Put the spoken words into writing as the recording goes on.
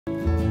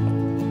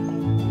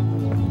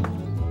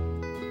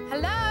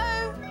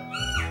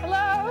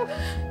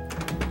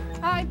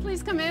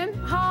please come in.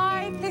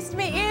 Hi, pleased to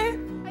meet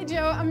you. Hi,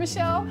 Joe. I'm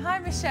Michelle. Hi,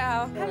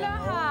 Michelle. Hello.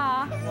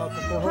 Welcome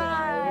to Hawaii.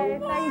 Hi,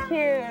 thank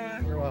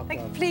you. You're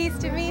welcome.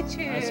 Pleased to meet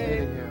you. Nice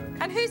meeting you.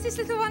 And who's this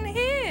little one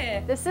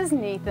here? This is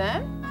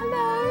Nathan.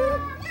 Hello.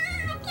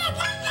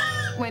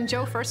 When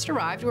Joe first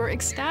arrived, we were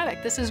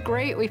ecstatic. This is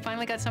great. We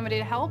finally got somebody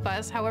to help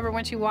us. However,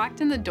 when she walked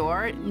in the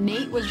door,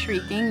 Nate was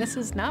shrieking. This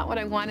is not what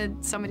I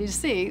wanted somebody to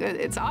see.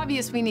 It's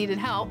obvious we needed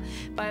help,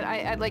 but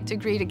I'd like to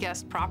greet a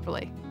guest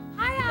properly.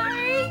 Hi,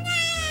 Ari.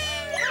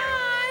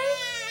 Hi.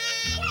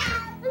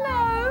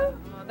 Hello.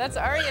 That's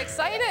Ari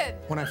excited.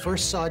 When I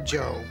first saw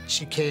Joe,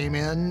 she came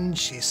in,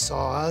 she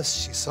saw us,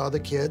 she saw the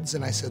kids,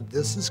 and I said,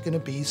 this is going to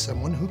be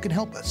someone who can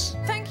help us.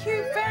 Thank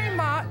you very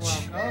much.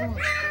 Welcome.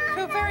 I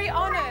feel very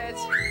honoured.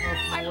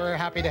 We're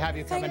happy to have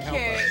you come and help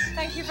us.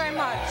 Thank you very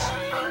much.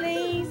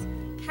 Please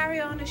carry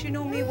on as you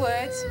normally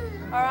would,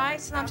 all right?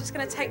 And I'm just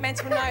going to take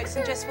mental notes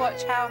and just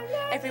watch how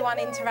everyone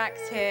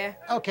interacts here.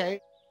 Okay.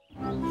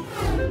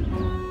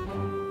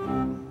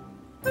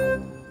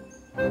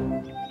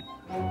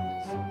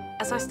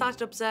 As I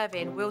started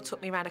observing, Will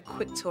took me around a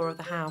quick tour of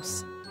the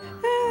house.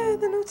 Ah,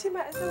 the naughty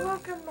mat is a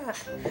welcome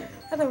mat.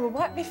 And I will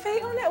wipe my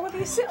feet on it, or whether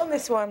you sit on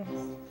this one.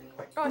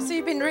 Oh, so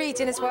you've been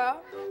reading as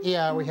well?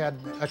 Yeah, we had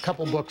a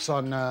couple books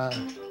on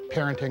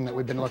parenting that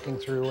we've been looking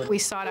through. We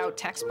sought out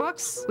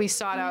textbooks. We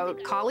sought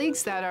out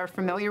colleagues that are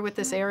familiar with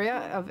this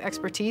area of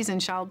expertise in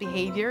child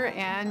behavior,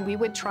 and we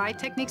would try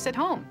techniques at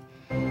home.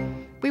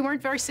 We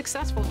weren't very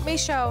successful.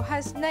 Michelle,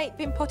 has Nate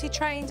been potty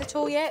trained at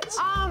all yet?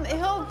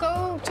 He'll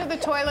go to the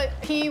toilet,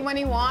 pee when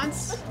he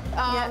wants,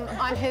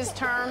 on his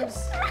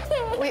terms.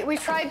 We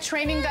tried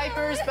training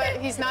diapers, but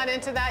he's not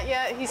into that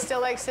yet. He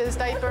still likes his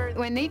diaper.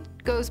 When Nate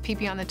goes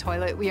pee-pee on the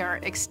toilet, we are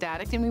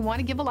ecstatic, and we want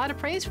to give a lot of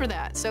praise for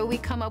that. So we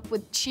come up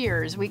with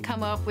cheers, we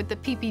come up with the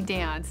pee-pee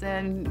dance,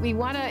 and we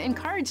want to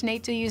encourage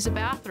Nate to use the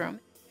bathroom.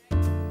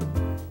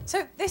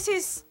 So this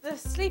is the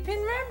sleeping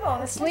room, or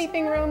The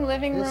sleeping room,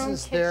 living room,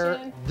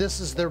 kitchen. This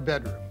is their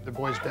bedroom, the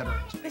boys' bedroom.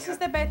 This is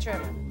their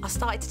bedroom. I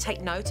started to take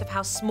note of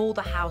how small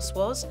the house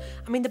was.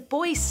 I mean, the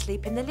boys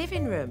sleep in the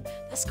living room.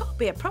 That's got to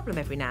be a problem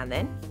every now and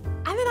then.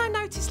 And then I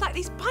noticed, like,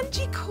 these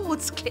bungee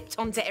cords clipped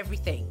onto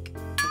everything.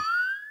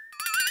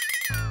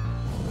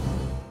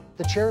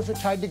 The chairs are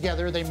tied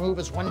together. They move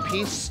as one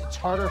piece. It's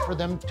harder for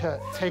them to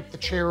take the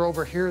chair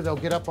over here. They'll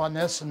get up on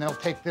this, and they'll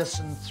take this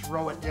and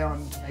throw it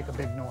down to make a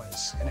big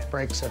noise, and it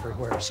breaks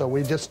everywhere. So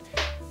we just,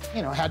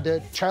 you know, had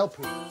to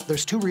childproof.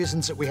 There's two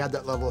reasons that we had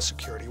that level of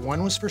security.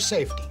 One was for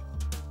safety.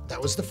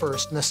 That was the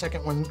first, and the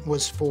second one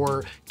was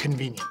for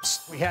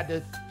convenience. We had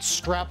to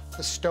strap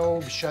the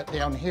stove shut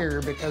down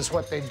here because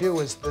what they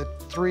do is the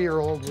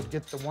 3-year-old would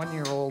get the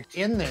 1-year-old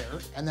in there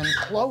and then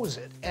close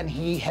it. And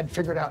he had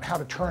figured out how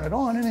to turn it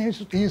on, and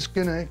he's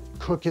gonna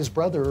cook his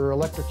brother or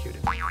electrocute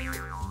him.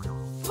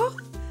 What?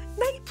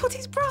 Nate put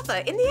his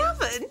brother in the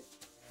oven?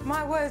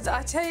 My words,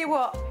 I tell you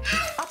what,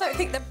 I don't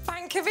think the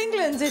Bank of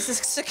England is as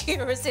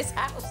secure as this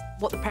house.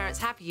 What the parents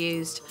have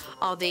used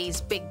are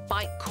these big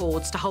bite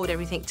cords to hold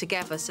everything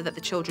together so that the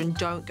children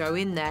don't go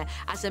in there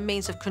as a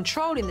means of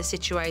controlling the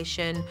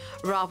situation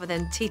rather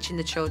than teaching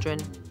the children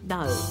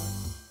no.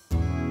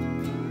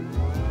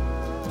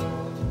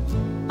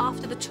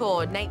 After the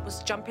tour, Nate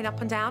was jumping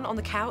up and down on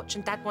the couch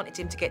and Dad wanted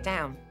him to get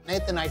down.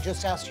 Nathan, I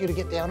just asked you to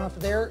get down off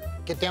of there.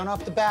 Get down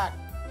off the back.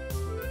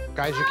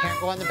 Guys, you can't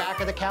go on the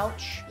back of the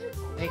couch.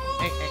 Hey.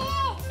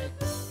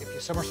 If you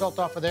somersault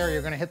off of there,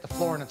 you're gonna hit the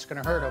floor and it's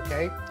gonna hurt,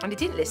 okay? And he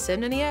didn't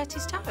listen and he hurt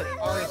his toe.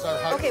 Ari's our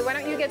husband. Okay, why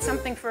don't you get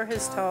something for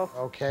his toe?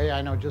 Okay,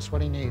 I know just what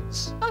he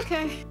needs.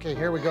 Okay. Okay,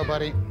 here we go,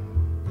 buddy.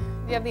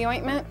 You have the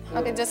ointment?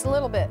 Okay, just a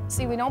little bit.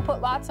 See, we don't put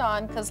lots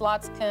on because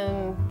lots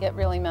can get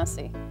really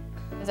messy.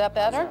 Is that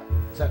better?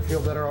 Does that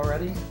feel better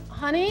already?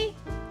 Honey,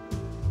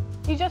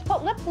 you just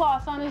put lip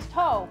gloss on his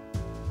toe.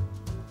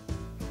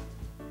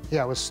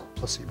 Yeah, it was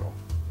placebo.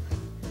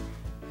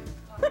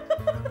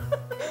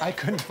 I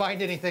couldn't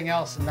find anything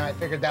else, and I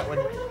figured that would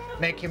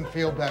make him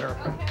feel better.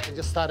 I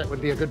just thought it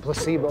would be a good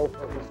placebo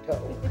for his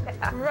toe.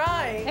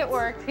 Right. It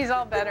worked. He's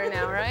all better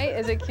now, right?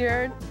 Is it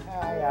cured?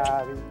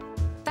 Yeah.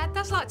 Dad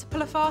does like to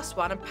pull a fast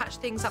one and patch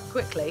things up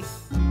quickly.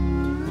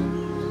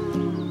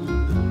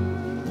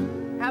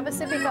 Have a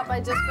sippy cup.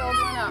 I just filled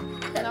one up.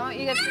 No,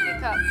 you get sippy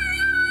cup.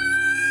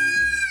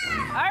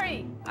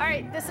 Ari, all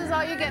right, this is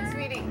all you get,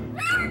 sweetie.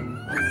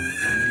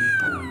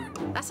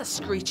 That's a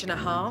screech and a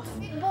half.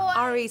 Boy.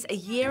 Ari's a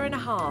year and a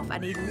half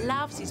and he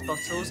loves his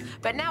bottles,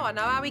 but now I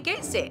know how he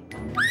gets it.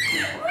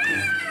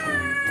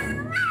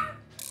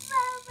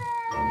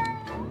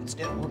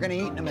 We're gonna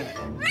eat in a minute.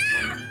 Come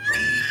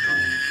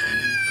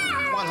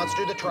on, let's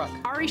do the truck.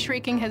 Ari's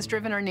shrieking has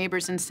driven our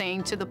neighbors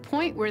insane to the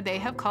point where they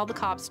have called the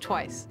cops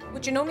twice.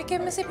 Would you normally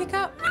give him a sippy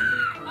cup? But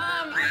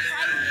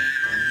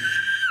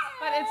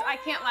I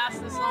can't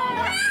last this long.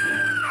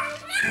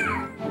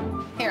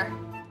 Here.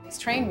 He's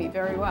trained me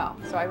very well,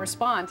 so I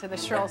respond to the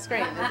shrill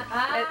scream.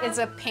 It's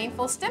a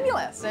painful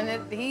stimulus,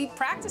 and he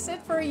practiced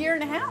it for a year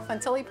and a half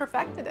until he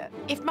perfected it.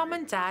 If Mum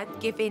and Dad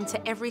give in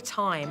to every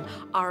time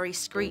Ari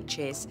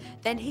screeches,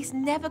 then he's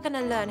never going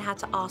to learn how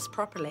to ask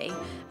properly,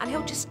 and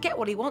he'll just get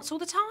what he wants all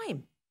the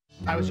time.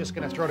 I was just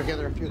going to throw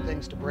together a few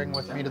things to bring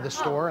with me to the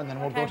store, and then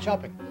we'll go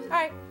shopping. All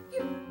right.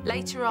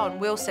 Later on,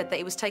 Will said that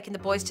he was taking the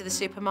boys to the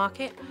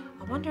supermarket.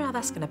 I wonder how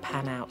that's going to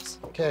pan out.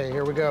 Okay,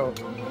 here we go.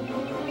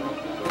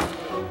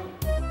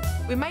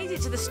 We made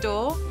it to the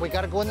store. We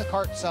got to go in the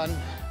cart, son.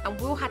 And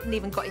Will hadn't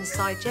even got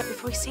inside yet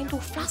before he seemed all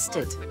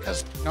flustered.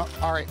 Because, no,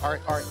 all right.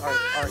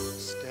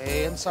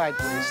 Stay inside,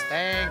 please.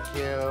 Thank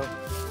you.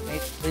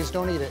 Nate, please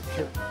don't eat it.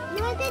 Here.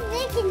 You wasn't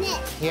licking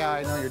it. Yeah,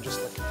 I know, you're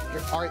just looking.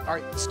 Here, all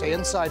right, stay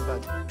inside,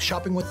 bud.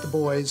 Shopping with the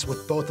boys,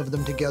 with both of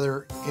them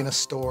together in a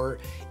store,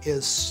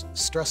 is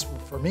stressful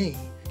for me.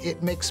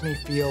 It makes me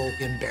feel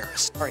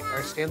embarrassed. All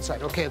right, stay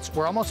inside. Okay,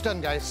 we're almost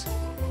done, guys.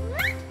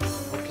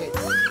 Okay.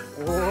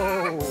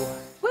 Whoa.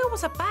 Will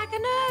was a bag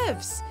of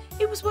nerves.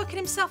 He was working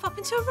himself up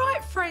into a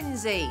right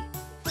frenzy.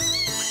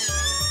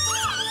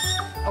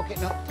 Okay,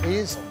 no,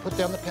 please put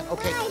down the pen.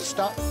 Okay,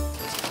 stop.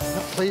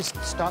 No, please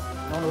stop.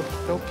 No,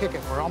 don't kick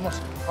it. We're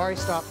almost. All right,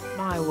 stop.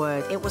 My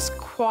word, it was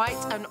quite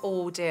an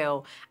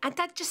ordeal. And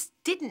Dad just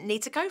didn't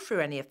need to go through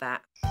any of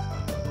that.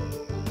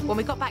 When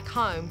we got back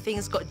home,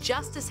 things got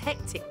just as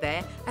hectic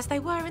there as they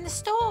were in the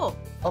store.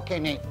 Okay,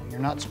 Nate, you're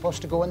not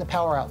supposed to go in the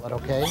power outlet,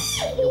 okay?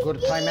 You'll go to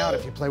timeout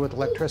if you play with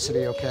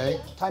electricity, okay?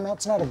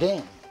 Timeout's not a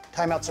game.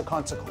 Timeout's a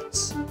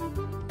consequence.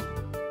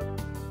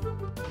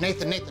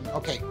 Nathan,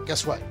 okay,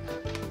 guess what?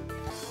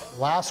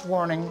 Last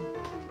warning,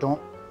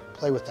 don't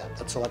play with that.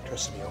 That's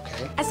electricity,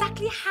 okay?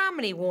 Exactly how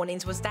many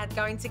warnings was Dad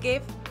going to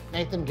give?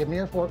 Nathan, give me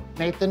your fork.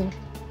 Nathan.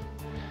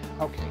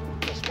 Okay,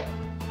 guess what?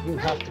 You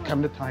have to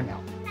come to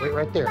timeout. Wait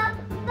right there.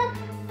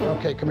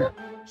 Okay, come here.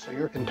 So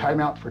you're in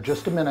timeout for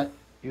just a minute.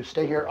 You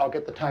stay here, I'll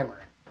get the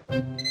timer.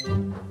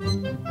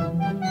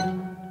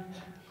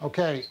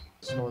 Okay,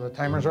 so the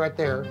timer's right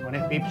there. When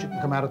it beeps, you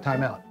can come out of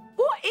timeout.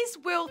 What is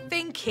Will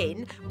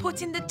thinking,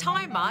 putting the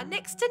timer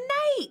next to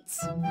Nate?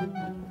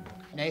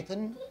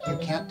 Nathan, you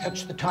can't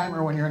touch the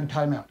timer when you're in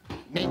timeout.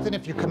 Nathan,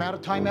 if you come out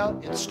of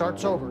timeout, it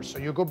starts over. So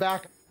you go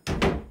back. So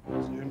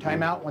you're in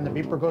timeout. When the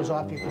beeper goes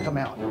off, you can come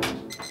out.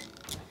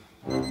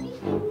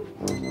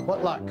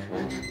 What luck?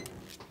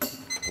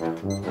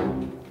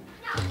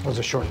 That was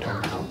a short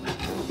timeout.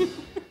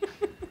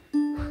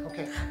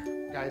 Okay,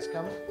 guys,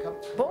 come.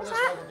 What was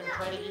that?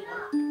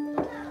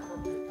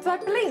 Did I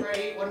blink? Try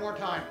to eat one more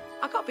time.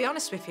 I got to be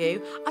honest with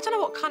you, I don't know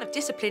what kind of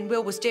discipline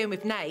Will was doing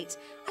with Nate.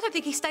 I don't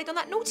think he stayed on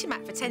that naughty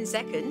mat for 10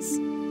 seconds.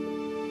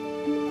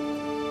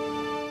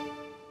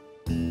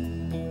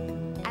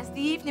 As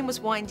the evening was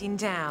winding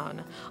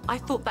down, I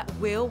thought that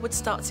Will would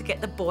start to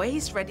get the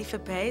boys ready for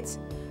bed.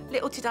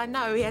 Little did I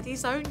know he had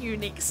his own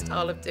unique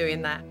style of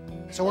doing that.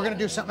 So we're gonna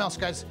do something else,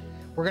 guys.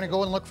 We're gonna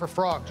go and look for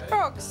frogs.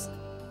 Frogs?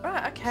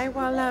 Right, okay,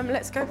 well,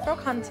 let's go frog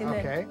hunting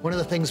then. Okay. One of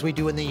the things we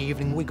do in the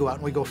evening, we go out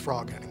and we go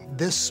frog hunting.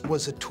 This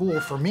was a tool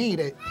for me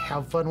to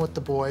have fun with the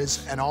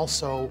boys and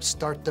also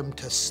start them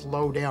to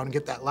slow down and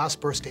get that last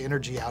burst of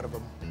energy out of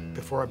them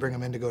before I bring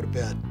them in to go to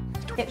bed.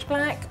 Pitch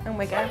black, and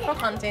we're going frog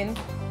hunting.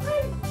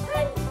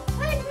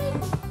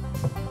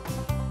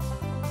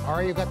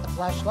 Ari, you got the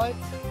flashlight?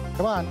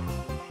 Come on.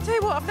 Tell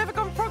you what, I've never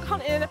gone frog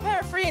hunting in a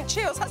pair of 3-inch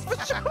heels, that's for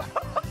sure.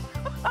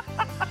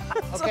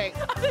 Okay.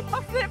 I think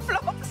my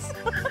flip-flops.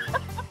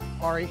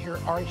 Ari,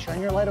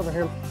 shine your light over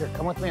here. Here,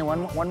 come with me.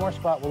 One more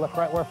spot. We'll look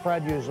right where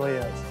Fred usually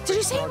is. Did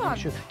you see one?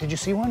 Did you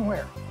see one?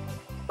 Where?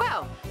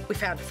 Well, we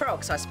found a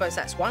frog, so I suppose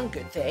that's one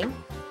good thing.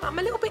 I'm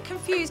a little bit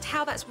confused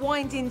how that's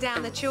winding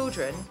down the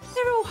children.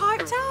 They're all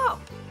hyped up.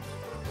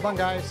 Come on,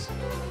 guys.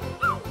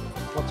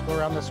 Let's go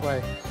around this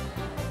way.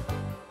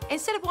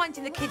 Instead of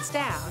winding the kids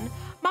down,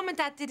 Mum and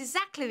Dad did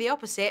exactly the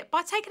opposite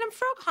by taking them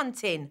frog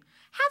hunting.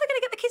 How are they going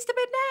to get the kids to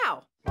bed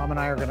now? Mom and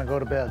I are going to go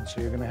to bed, so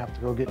you're going to have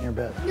to go get in your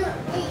bed.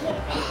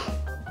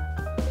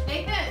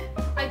 Nathan,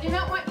 I do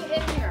not want you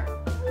in here.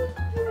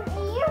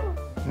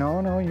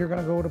 No, you're going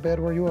to go to bed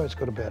where you always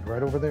go to bed,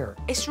 right over there.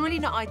 It's really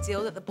not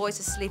ideal that the boys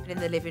are sleeping in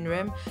the living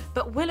room,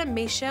 but Will and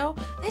Michelle,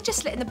 they're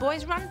just letting the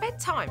boys run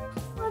bedtime.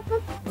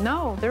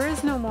 No, there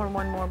is no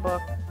one more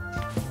book.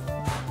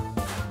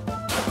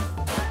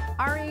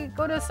 Ari,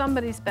 go to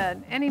somebody's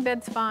bed. Any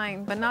bed's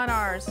fine, but not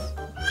ours.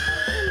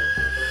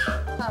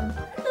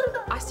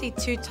 I see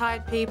two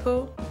tired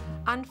people.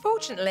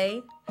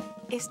 Unfortunately,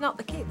 it's not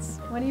the kids.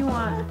 What do you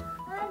want?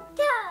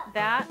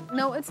 That?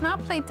 No, it's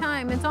not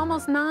playtime. It's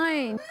almost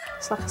 9.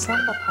 It's like a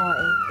slumber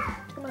party.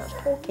 Too much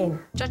talking.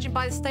 Judging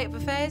by the state of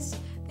affairs,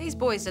 these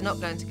boys are not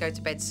going to go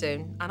to bed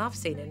soon, and I've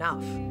seen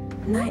enough.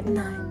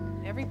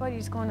 Night-night.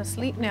 Everybody's going to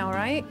sleep now,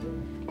 right?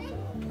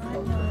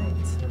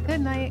 Night-night.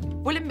 Good night.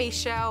 Will and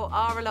Michelle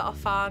are a lot of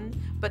fun,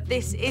 but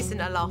this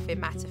isn't a laughing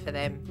matter for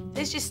them.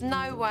 There's just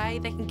no way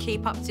they can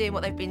keep up doing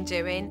what they've been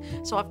doing,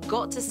 so I've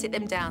got to sit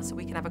them down so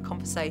we can have a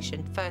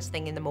conversation first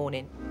thing in the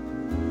morning.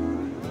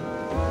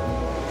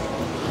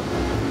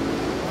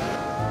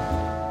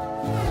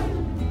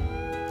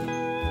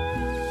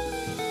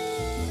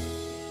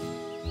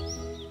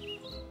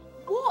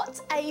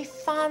 What a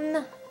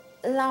fun,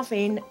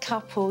 loving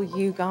couple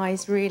you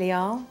guys really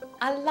are.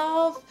 I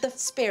love the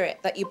spirit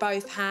that you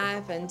both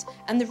have and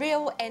the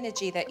real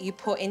energy that you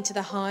put into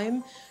the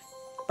home.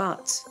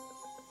 But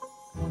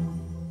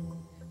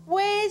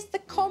Where's the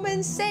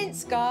common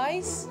sense,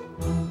 guys?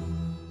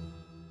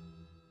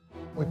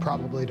 We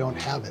probably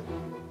don't have it.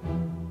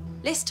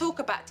 Let's talk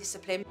about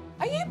discipline.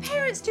 Are you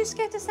parents too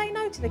scared to say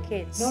no to the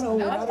kids? No,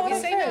 We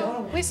say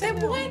no. We say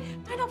Then no. why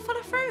do not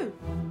follow through?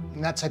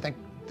 And that's, I think,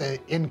 the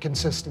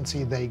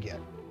inconsistency they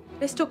get.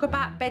 Let's talk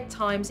about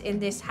bedtimes in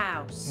this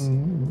house.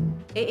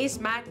 It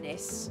is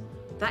madness.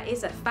 That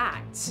is a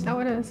fact. Oh,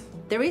 it is.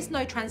 There is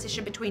no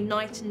transition between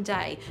night and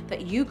day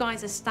that you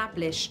guys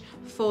establish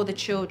for the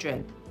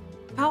children.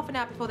 Half an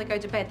hour before they go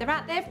to bed, they're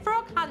out there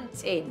frog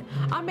hunting.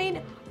 I mean,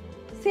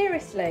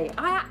 seriously,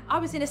 I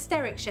was in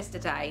hysterics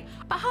yesterday.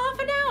 But half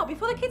an hour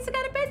before the kids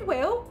go to bed,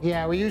 Will.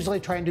 Yeah, we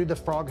usually try and do the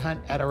frog hunt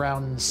at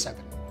around 7.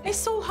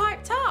 It's all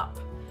hyped up.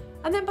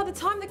 And then by the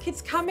time the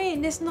kids come in,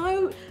 there's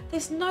no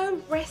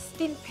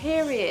resting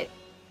period.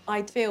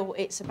 I feel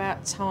it's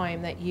about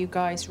time that you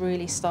guys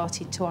really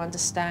started to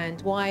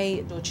understand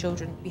why your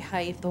children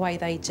behave the way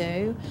they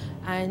do.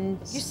 And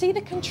you see the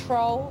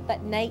control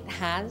that Nate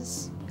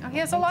has. Oh, he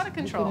has a lot of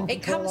control.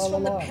 It comes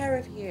from the pair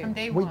of you. From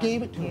day We one,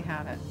 gave it to you him.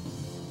 have it.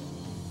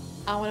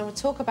 I want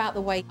to talk about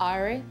the way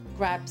Ari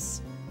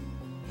grabs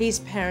his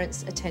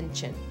parents'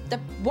 attention. The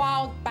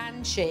wild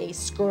banshee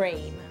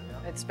scream.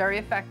 It's very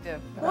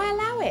effective. Why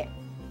allow it?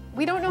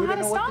 We don't know how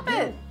to don't know what stop to do.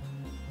 it.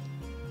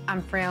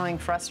 I'm feeling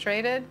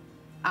frustrated.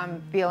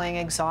 I'm feeling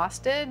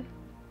exhausted.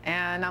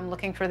 And I'm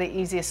looking for the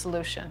easiest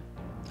solution.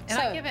 And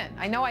So- I give in.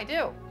 I know I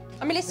do.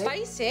 I mean, let's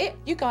face it,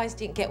 you guys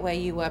didn't get where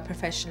you were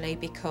professionally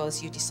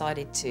because you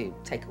decided to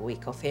take a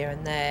week off here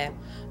and there,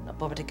 not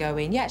bother to go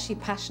in. You're actually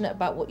passionate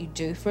about what you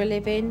do for a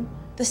living.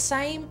 The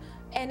same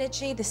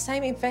energy, the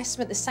same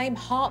investment, the same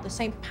heart, the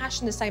same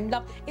passion, the same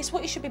love. It's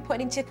what you should be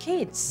putting into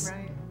kids.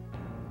 Right.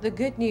 The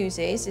good news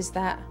is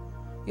that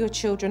your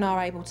children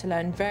are able to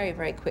learn very,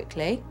 very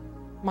quickly.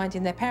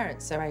 Minding their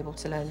parents are able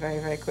to learn very,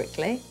 very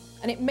quickly.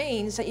 And it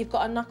means that you've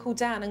got to knuckle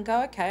down and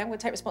go, okay, I'm going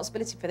to take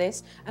responsibility for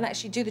this and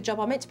actually do the job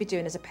I'm meant to be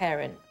doing as a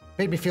parent.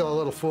 Made me feel a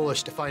little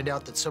foolish to find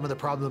out that some of the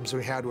problems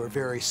we had were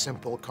very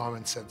simple,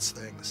 common sense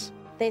things.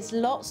 There's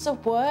lots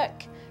of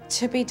work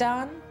to be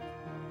done.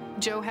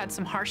 Jo had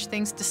some harsh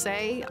things to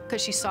say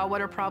because she saw what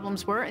her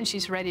problems were and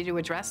she's ready to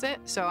address it.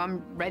 So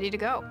I'm ready to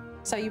go.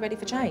 So you ready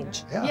for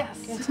change? Yeah.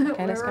 Yes.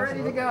 Okay, let's go. We're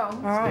ready to go.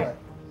 All right.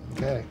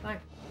 Okay.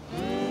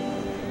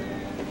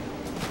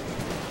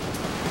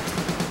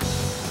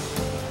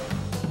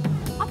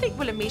 I think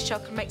Will and Michelle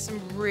can make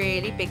some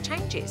really big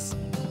changes.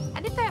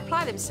 And if they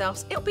apply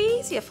themselves, it'll be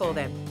easier for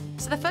them.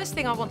 So the first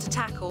thing I want to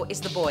tackle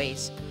is the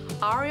boys.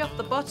 Ari off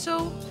the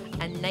bottle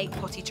and Nate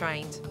potty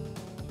trained.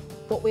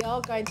 What we are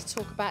going to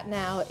talk about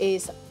now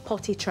is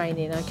potty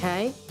training,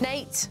 okay?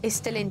 Nate is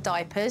still in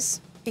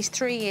diapers. He's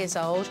 3 years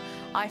old.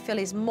 I feel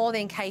he's more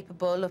than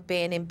capable of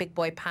being in big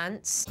boy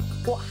pants.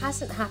 What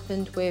hasn't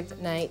happened with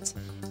Nate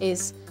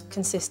is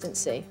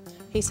consistency.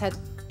 He's had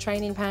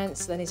training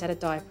pants, then he's had a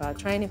diaper,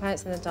 training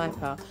pants, then a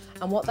diaper.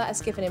 And what that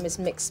has given him is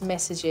mixed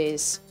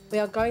messages. We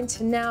are going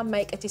to now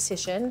make a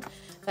decision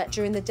that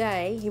during the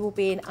day, he will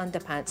be in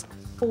underpants,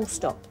 full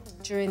stop.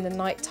 During the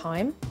night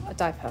time, a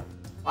diaper.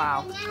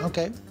 Wow.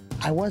 Okay.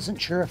 I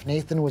wasn't sure if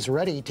Nathan was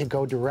ready to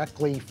go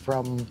directly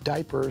from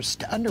diapers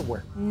to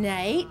underwear.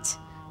 Nate,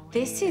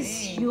 this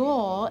is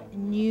your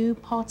new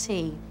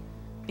potty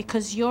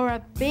because you're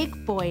a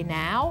big boy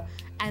now,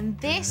 and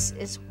this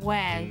is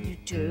where you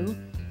do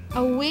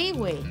a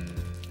wee-wee.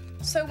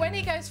 So when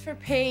he goes for a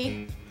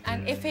pee,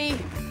 and if he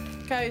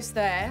goes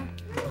there,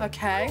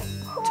 okay,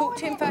 talk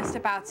to him first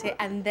about it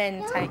and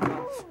then take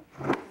off.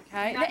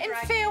 Okay, let him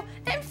feel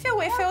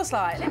what it feels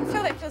like. Let him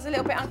feel that it feels a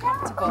little bit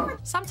uncomfortable.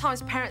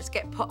 Sometimes parents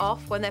get put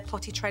off when they're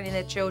potty training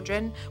their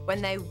children,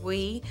 when they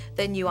wee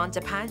their new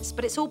underpants,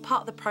 but it's all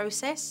part of the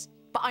process.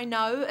 But I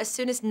know as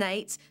soon as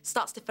Nate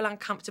starts to feel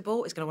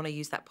uncomfortable, he's going to want to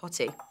use that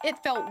potty.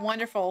 It felt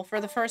wonderful for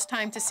the first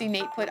time to see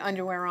Nate put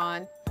underwear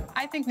on.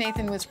 I think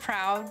Nathan was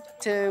proud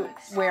to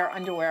wear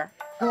underwear.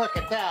 Look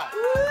at that.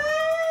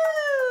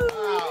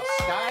 Wow,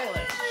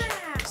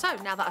 stylish. So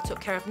now that I took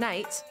care of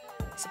Nate,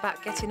 it's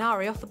about getting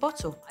Ari off the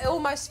bottle. I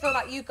almost feel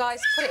like you guys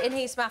put it in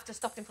his mouth to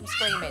stop him from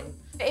screaming.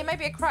 It may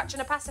be a crutch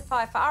and a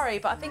pacifier for Ari,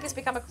 but I think it's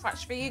become a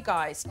crutch for you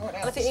guys. And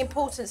I think the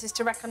importance is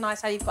to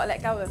recognise how you've got to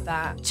let go of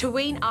that. To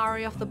wean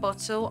Ari off the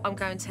bottle, I'm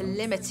going to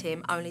limit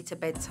him only to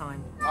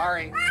bedtime.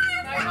 Ari.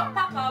 No, not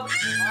Papa.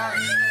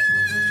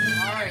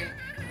 Ari.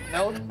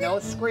 No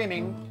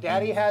screaming.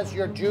 Daddy has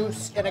your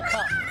juice in a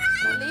cup.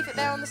 Leave it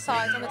there on the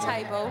side, on the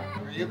table.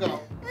 There you go.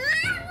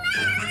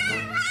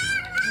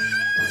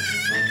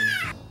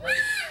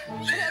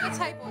 Put it on the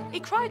table. He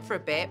cried for a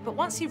bit, but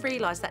once he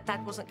realised that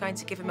Dad wasn't going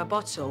to give him a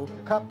bottle,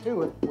 Cup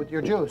too, with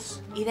your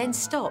juice. he then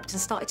stopped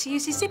and started to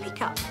use his zippy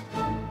cup.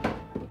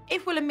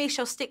 If Will and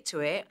Michelle stick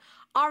to it,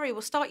 Ari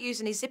will start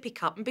using his zippy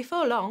cup, and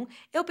before long,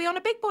 he'll be on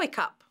a big boy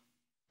cup.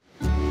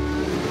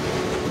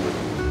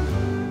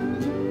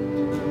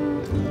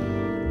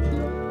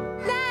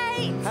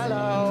 Nate!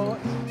 Hello.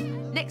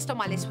 Next on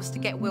my list was to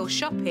get Will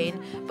shopping,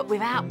 but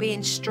without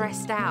being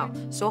stressed out.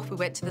 So off we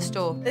went to the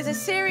store. There's a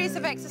series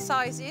of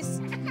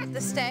exercises, the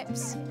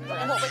steps,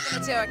 and what we're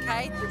going to do,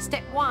 OK?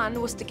 Step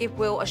 1 was to give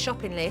Will a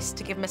shopping list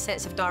to give him a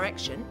sense of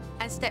direction.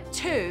 And step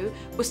 2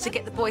 was to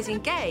get the boys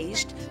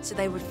engaged so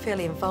they would feel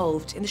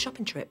involved in the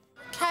shopping trip.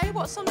 OK,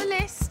 what's on the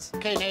list?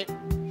 Okay, Nate,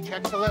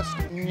 check the list.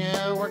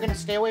 No, we're gonna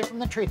stay away from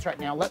the treats right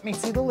now. Let me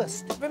see the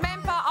list.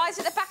 Remember, eyes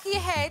at the back of your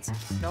head.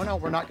 No,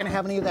 we're not gonna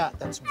have any of that.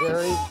 That's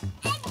very...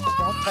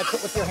 Don't touch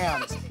it with your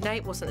hands.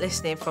 Nate wasn't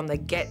listening from the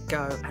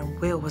get-go, and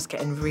Will was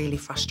getting really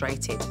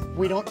frustrated.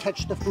 We don't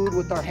touch the food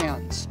with our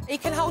hands. He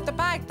can hold the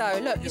bag, though.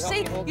 Look, you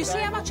see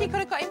how much he could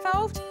have got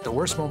involved? The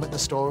worst moment in the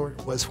store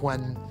was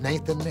when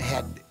Nathan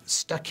had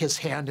stuck his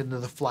hand into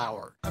the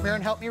flour. Come here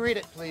and help me read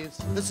it, please.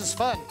 This is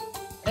fun.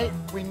 Nate,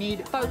 we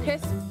need...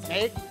 Focus.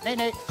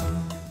 Nate,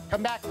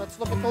 come back. Let's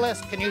look at the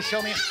list. Can you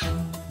show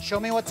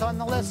me what's on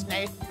the list,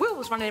 Nate? Will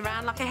was running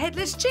around like a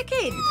headless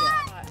chicken.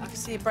 I can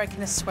see you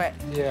breaking a sweat.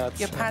 Yeah.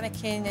 You're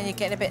panicking and you're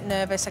getting a bit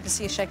nervous. I can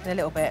see you shaking a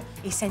little bit.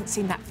 He's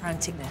sensing that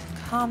franticness.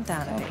 Calm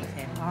down a bit with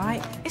him, all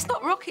right? It's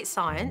not rocket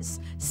science.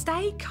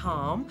 Stay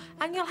calm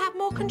and you'll have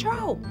more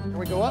control. Can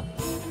we go up?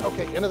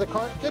 Okay, into the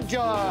cart. Good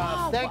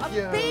job. Thank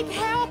you. Big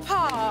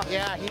helper.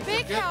 Yeah, he's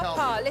Big a good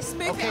helper. Let's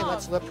move it on.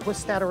 let's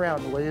twist that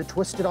around the way you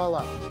twist it all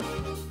up.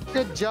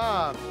 Good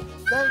job.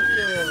 Thank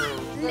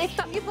you. Lift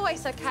up your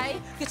voice,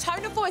 OK? Your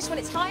tone of voice, when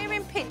it's higher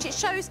in pitch, it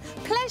shows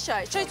pleasure.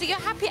 It shows that you're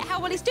happy at how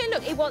well he's doing.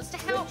 Look, he wants to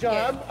help Good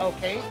job. you.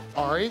 Okay.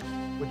 Ari,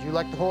 would you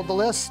like to hold the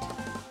list?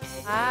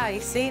 Ah,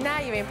 you see now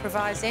you're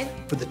improvising.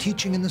 For the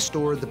teaching in the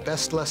store, the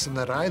best lesson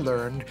that I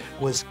learned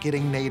was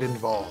getting Nate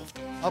involved.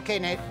 Okay,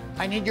 Nate,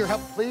 I need your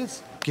help,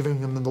 please. Giving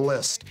him the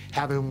list,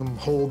 having him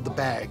hold the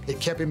bag. It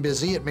kept him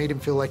busy, it made him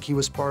feel like he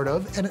was part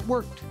of, and it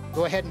worked.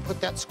 Go ahead and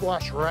put that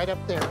squash right up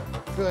there.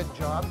 Good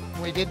job.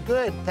 We did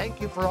good. Thank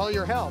you for all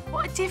your help.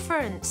 What a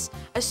difference.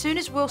 As soon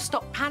as Will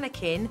stopped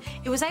panicking,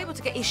 he was able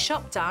to get his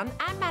shop done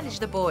and manage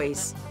the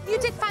boys. You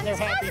did They're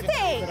happy to see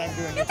fantastic. that I'm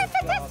doing You a did good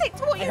fantastic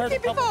to what I you heard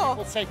did a couple before.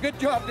 people say, good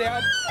job, Dad. there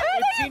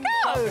I've you seen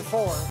go. that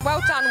before.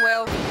 Well done,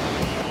 Will.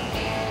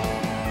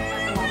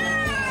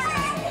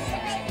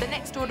 The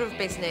next order of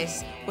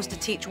business was to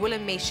teach Will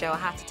and Michelle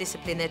how to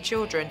discipline their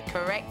children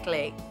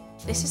correctly.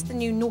 This is the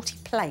new naughty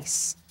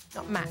place.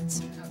 Not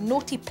Matt.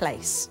 Naughty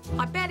place.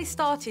 I barely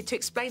started to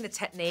explain the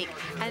technique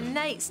and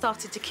Nate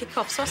started to kick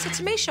off. So I said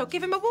to Michelle,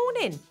 give him a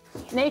warning.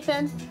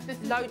 Nathan, this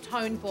is Low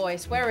tone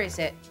voice. Where is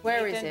it?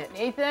 Where is it?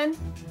 Nathan,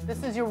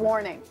 this is your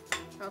warning.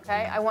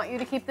 Okay, I want you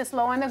to keep this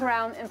low on the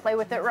ground and play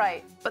with it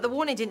right. But the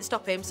warning didn't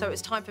stop him, so it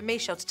was time for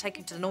Michelle to take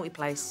him to the naughty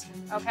place.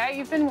 Okay,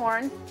 you've been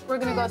warned. We're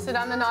gonna go sit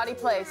on the naughty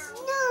place.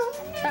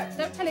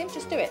 Don't tell him,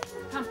 just do it.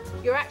 Come.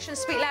 Your actions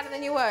speak louder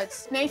than your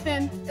words.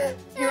 Nathan,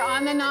 you're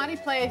on the naughty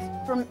place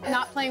for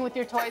not playing with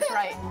your toys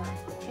right.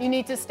 You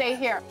need to stay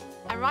here.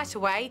 And right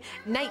away,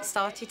 Nate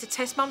started to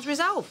test Mum's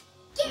resolve.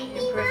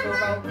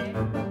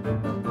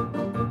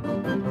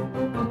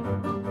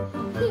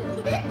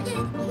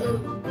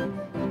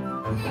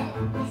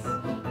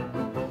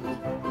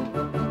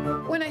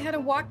 When I had to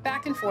walk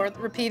back and forth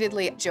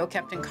repeatedly, Joe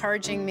kept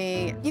encouraging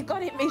me. You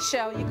got it,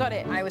 Michelle, you got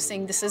it. I was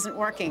saying, this isn't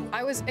working.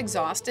 I was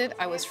exhausted,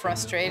 I was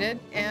frustrated,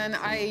 and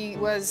I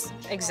was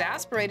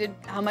exasperated.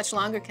 How much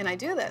longer can I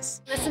do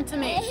this? Listen to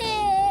me.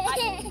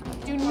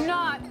 Do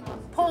not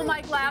pull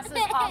my glasses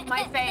off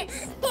my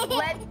face.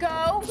 Let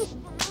go.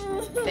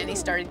 Then he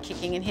started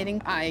kicking and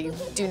hitting. I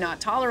do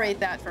not tolerate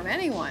that from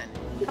anyone.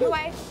 Come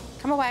away,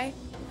 come away.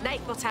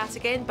 Nate got out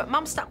again, but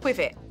Mum stuck with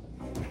it.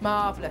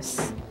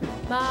 Marvellous,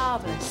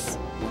 marvellous.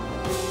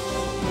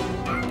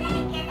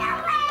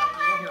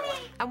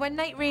 And when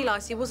Nate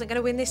realised he wasn't going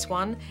to win this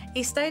one,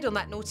 he stayed on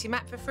that naughty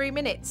mat for 3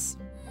 minutes.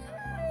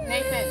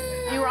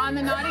 Nathan, you were on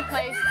the naughty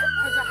place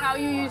because of how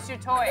you used your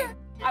toy.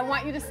 I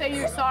want you to say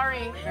you're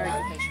sorry. Very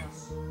good, Michelle.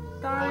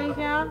 Sorry,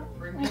 yeah?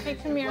 Okay,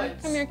 come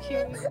here,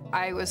 cutie.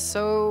 I was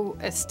so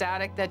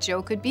ecstatic that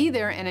Joe could be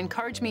there and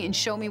encourage me and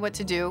show me what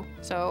to do.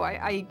 So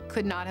I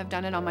could not have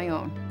done it on my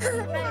own.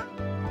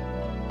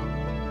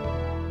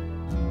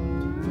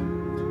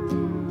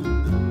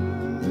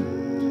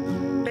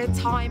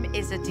 Bedtime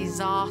is a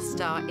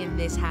disaster in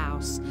this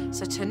house.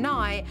 So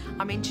tonight,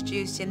 I'm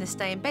introducing the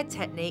stay in bed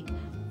technique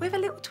with a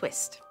little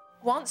twist.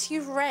 Once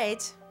you've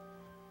read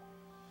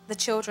the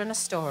children a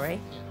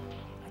story,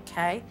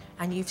 okay,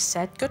 and you've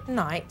said good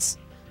night,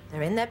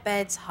 they're in their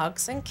beds,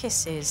 hugs and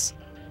kisses,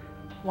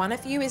 one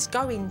of you is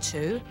going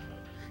to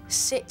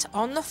sit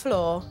on the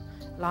floor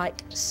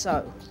like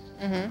so.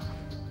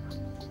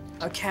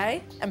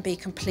 Okay, and be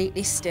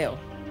completely still.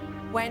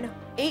 When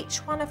each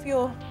one of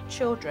your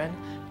children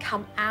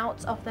come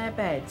out of their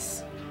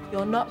beds,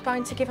 you're not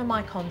going to give them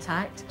eye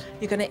contact.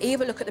 You're going to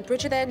either look at the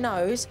bridge of their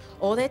nose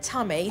or their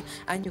tummy,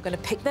 and you're going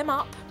to pick them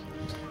up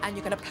and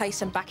you're going to place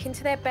them back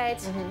into their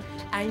bed,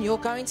 and you're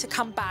going to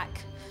come back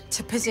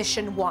to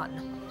position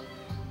 1,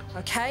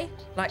 okay?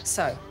 Like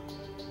so.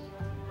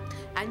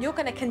 And you're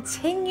going to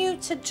continue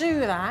to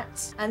do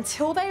that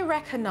until they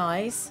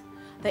recognise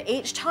that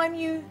each time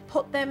you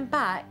put them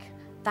back,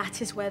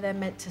 that is where they're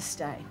meant to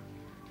stay.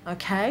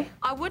 Okay.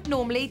 I would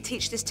normally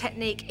teach this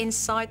technique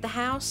inside the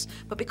house,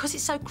 but because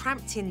it's so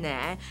cramped in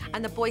there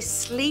and the boys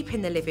sleep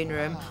in the living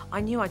room, I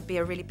knew I'd be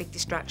a really big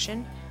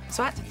distraction.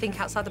 So I had to think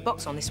outside the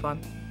box on this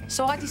one.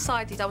 So I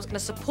decided I was going to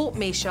support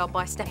Michelle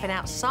by stepping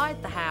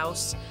outside the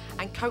house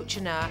and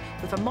coaching her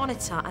with a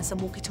monitor and some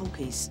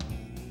walkie-talkies.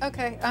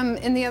 Okay, I'm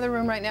in the other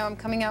room right now. I'm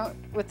coming out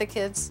with the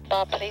kids.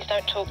 Barb, please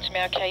don't talk to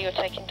me, okay? You're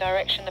taking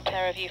direction, the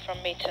pair of you,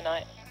 from me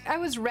tonight. I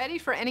was ready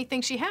for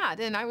anything she had,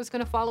 and I was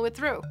going to follow it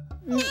through.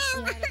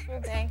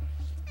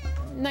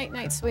 Night,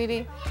 night,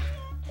 sweetie.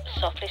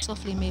 Softly.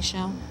 Softly,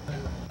 Michelle.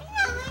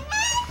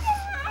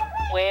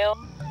 Will.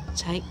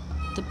 Take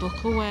the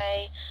book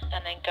away.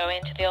 And then go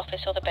into the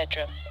office or the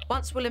bedroom.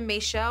 Once Will and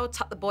Michelle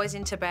tucked the boys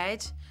into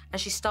bed and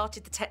she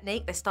started the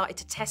technique, they started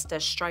to test her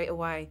straight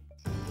away.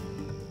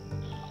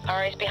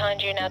 Ari's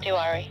behind you now, do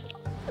Ari.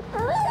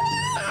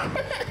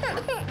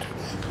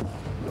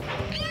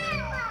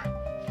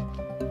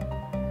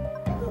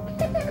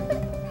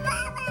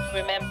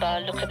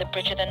 Remember, look at the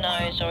bridge of the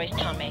nose or his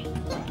tummy.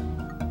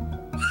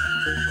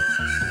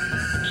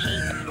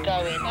 Keep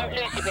going. Don't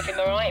lose it with him,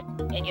 all right?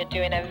 And you're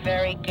doing a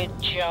very good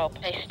job.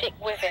 Hey, stick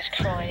with this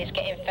crying. He's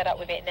getting fed up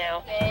with it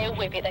now. Bear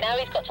with it. Now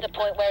he's got to the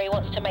point where he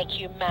wants to make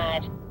you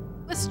mad. It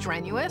was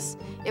strenuous.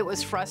 It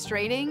was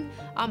frustrating.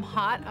 I'm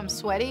hot. I'm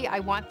sweaty. I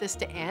want this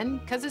to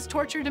end because it's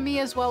torture to me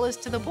as well as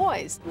to the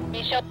boys.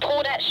 Michelle,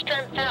 pull that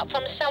strength out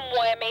from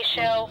somewhere,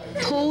 Michelle.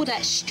 Pull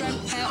that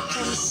strength out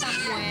from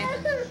somewhere.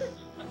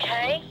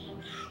 Okay?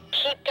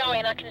 Keep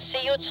going. I can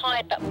see you're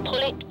tired, but pull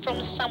it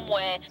from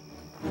somewhere.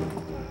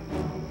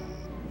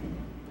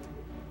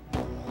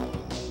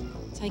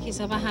 Take his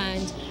other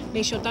hand.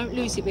 Michelle, don't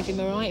lose it with him,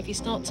 all right? If you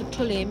start to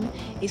pull him,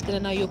 he's going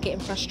to know you're getting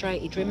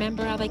frustrated.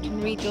 Remember how they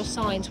can read your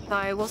signs?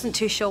 I wasn't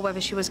too sure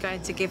whether she was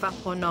going to give up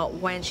or not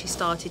when she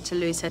started to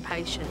lose her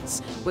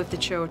patience with the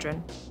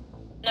children.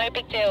 No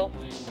big deal.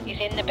 He's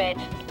in the bed.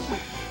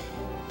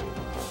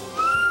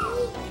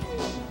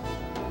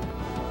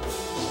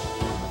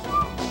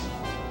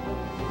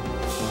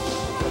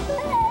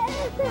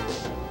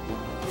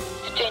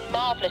 It's doing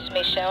marvellous,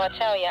 Michelle, I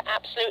tell you.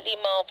 Absolutely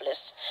marvellous.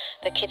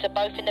 The kids are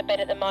both in the bed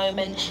at the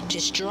moment.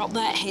 Just drop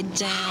that head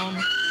down,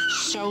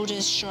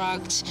 shoulders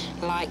shrugged,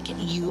 like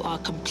you are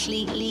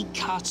completely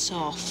cut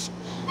off.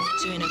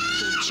 Doing a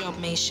good job,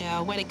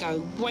 Michelle. Way to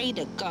go, way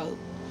to go.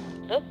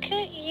 Look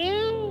at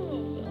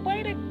you.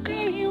 Way to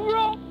go, you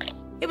rock.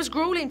 It was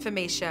grueling for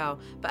Michelle,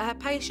 but her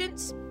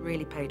patience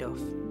really paid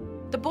off.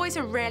 The boys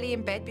are rarely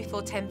in bed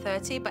before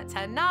 10:30, but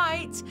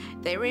tonight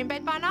they were in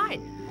bed by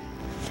 9.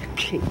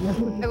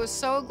 I was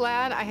so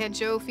glad I had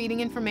Joe feeding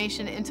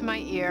information into my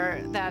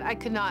ear that I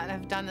could not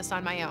have done this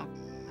on my own.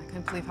 I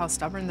couldn't believe how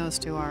stubborn those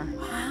two are.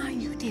 Ah,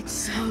 you did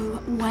so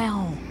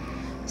well.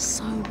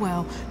 So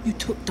well. You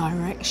took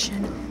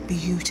direction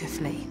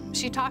beautifully.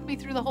 She talked me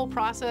through the whole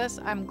process.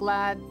 I'm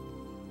glad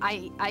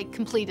I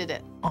completed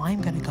it.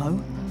 I'm going to go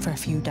for a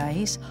few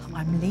days.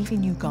 I'm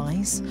leaving you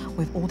guys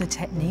with all the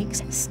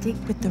techniques. Stick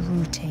with the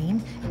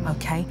routine,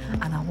 okay?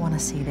 And I want to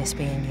see this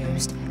being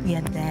used.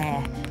 You're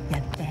there,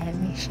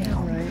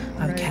 Michelle.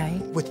 Right, okay?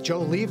 Right. With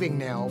Joe leaving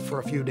now for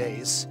a few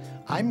days,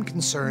 I'm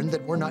concerned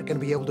that we're not going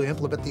to be able to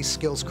implement these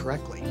skills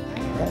correctly.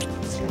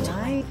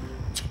 Right.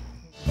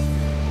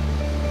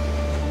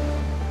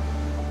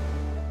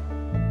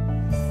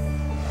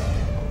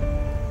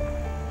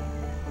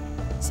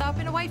 So I've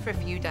been away for a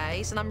few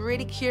days and I'm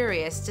really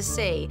curious to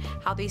see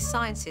how these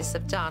scientists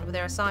have done with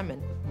their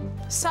assignment.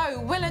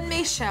 So, Will and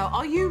Michelle,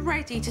 are you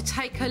ready to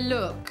take a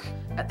look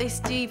at this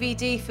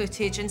DVD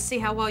footage and see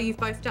how well you've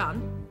both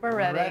done? We're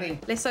ready.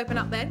 Let's open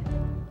up then.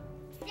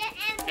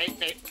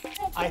 Hey.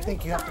 I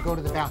think you have to go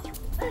to the bathroom.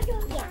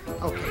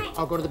 Okay,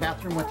 I'll go to the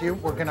bathroom with you.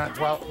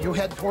 Well, you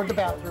head toward the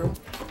bathroom.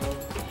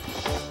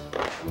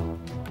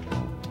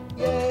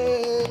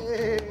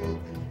 Yay!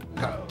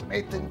 Go,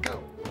 Nathan,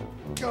 go.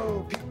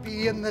 Go,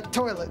 pee-pee in the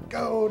toilet.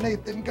 Go,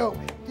 Nathan, go.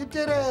 You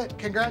did it!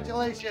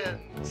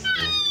 Congratulations!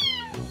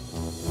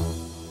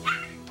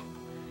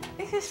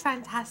 This is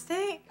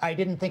fantastic. I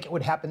didn't think it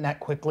would happen that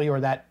quickly or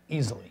that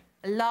easily.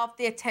 I love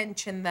the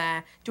attention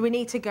there. Do we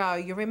need to go?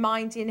 You're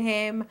reminding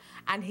him,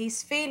 and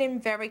he's feeling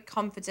very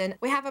confident.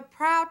 We have a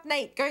proud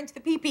Nate going to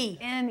the pee-pee.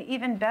 And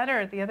even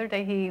better, the other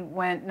day he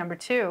went number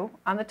 2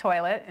 on the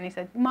toilet and he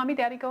said, Mommy,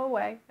 Daddy, go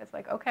away. It's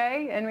like,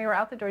 okay. And we were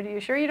out the door. Are you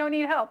sure you don't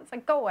need help? It's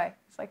like, go away.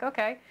 It's like,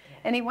 okay.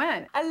 And he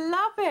went. I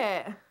love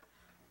it.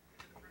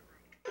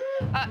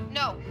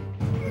 No.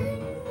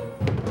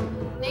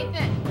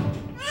 Nathan.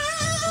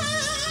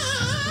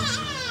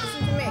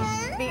 Listen to me.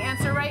 The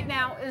answer right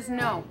now is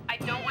no. I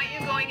don't want you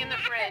going in the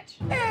fridge.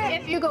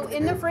 If you go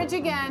in the fridge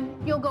again,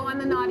 you'll go on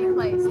the naughty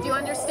place. Do you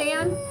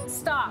understand?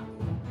 Stop.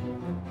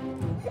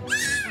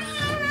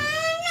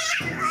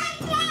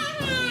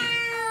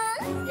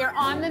 You're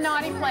on the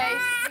naughty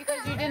place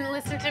because you didn't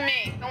listen to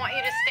me. I want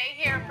you to stay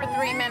here for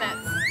 3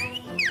 minutes.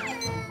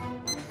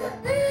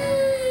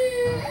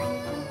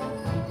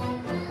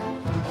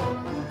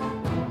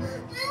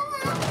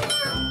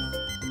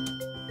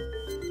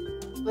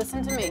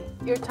 Listen to me.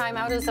 Your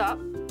timeout is up.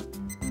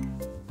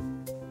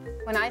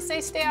 When I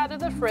say stay out of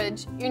the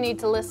fridge, you need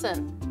to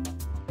listen.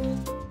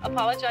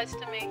 Apologize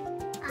to me.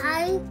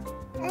 I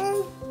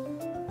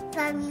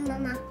love you,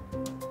 Mama.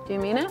 Do you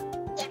mean it?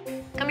 Yeah.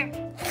 Come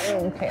here.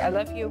 Okay, I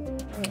love you.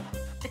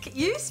 Look at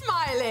you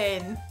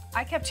smiling.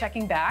 I kept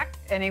checking back,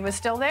 and he was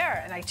still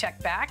there. And I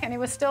checked back, and he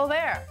was still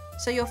there.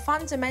 So you're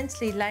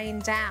fundamentally laying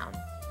down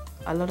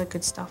a lot of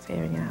good stuff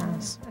here in your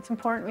house. It's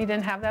important. We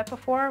didn't have that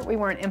before. We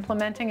weren't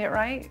implementing it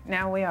right.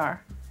 Now we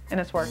are, and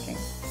it's working.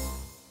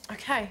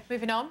 Okay,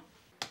 moving on.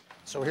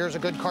 So here's a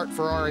good cart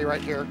for Ari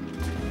right here.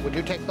 Would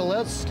you take the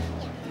list?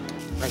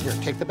 Right here,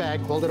 take the bag,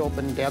 hold it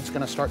open. Dad's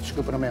gonna start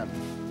scooping them in.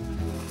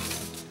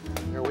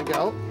 There we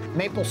go.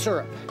 Maple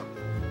syrup.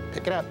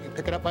 Pick it up. You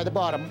pick it up by the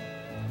bottom.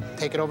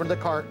 Take it over to the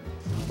cart.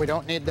 We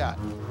don't need that.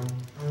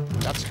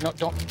 That's, no,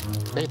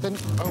 don't. Nathan?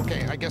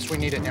 Okay, I guess we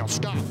need it now.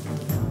 Stop.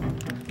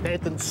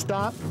 Nathan,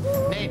 stop.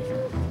 Nate.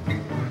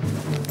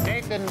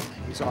 Nathan,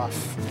 he's off.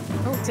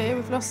 Oh dear,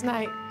 we've lost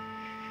Nate.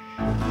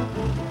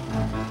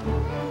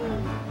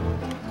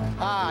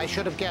 Ah, I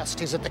should have guessed.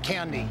 He's at the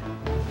candy.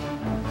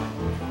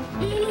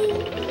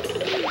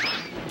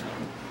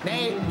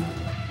 Nate.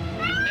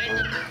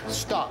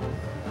 Stop.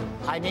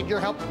 I need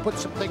your help to put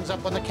some things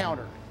up on the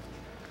counter.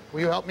 Will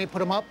you help me put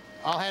them up?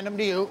 I'll hand them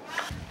to you.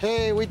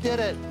 Hey, we did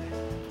it.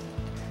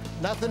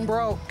 Nothing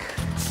broke.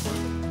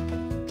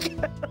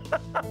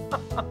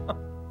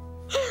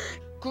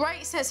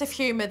 Great sense of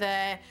humour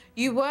there.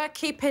 You were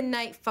keeping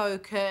Nate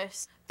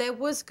focused. There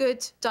was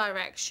good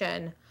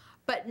direction,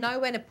 but know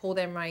when to pull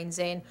them reins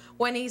in.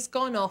 When he's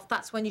gone off,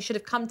 that's when you should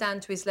have come down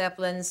to his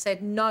level and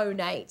said, no,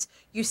 Nate,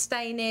 you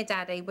stay near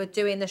Daddy, we're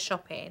doing the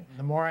shopping.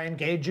 The more I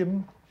engage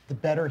him, the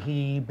better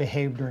he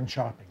behaved during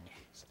shopping.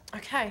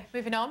 Okay,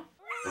 moving on.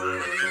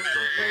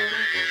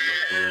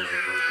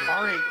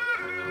 Ari,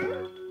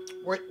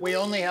 we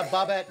only have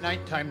Baba at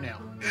nighttime now.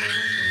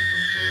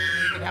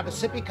 You can have a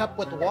sippy cup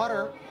with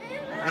water. We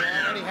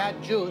already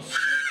had juice.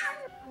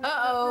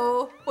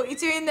 Uh-oh, what are you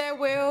doing there,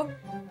 Will?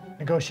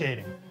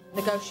 Negotiating.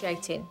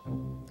 Negotiating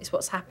is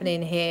what's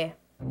happening here.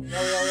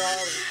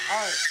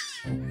 Ari.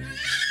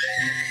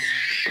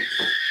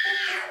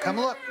 Come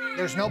look,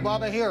 there's no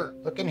Baba here.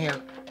 Look in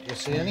here. Do you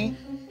see any?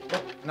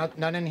 Nope,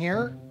 none in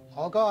here,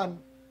 all gone.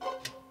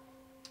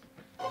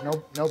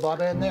 No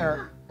Baba in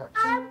there.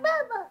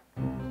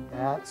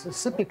 That's a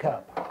sippy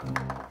cup.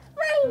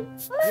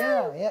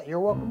 Yeah, you're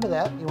welcome to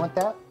that. You want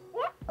that?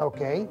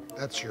 Okay,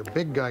 that's your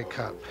big guy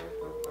cup.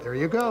 There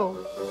you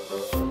go.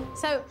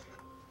 So,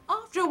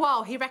 after a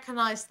while, he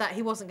recognised that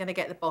he wasn't going to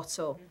get the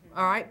bottle,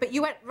 all right? But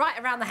you went right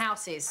around the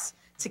houses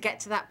to get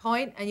to that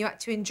point, and you had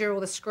to endure all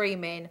the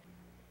screaming.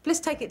 Let's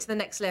take it to the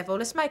next level.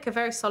 Let's make a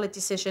very solid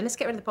decision. Let's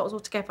get rid of the bottles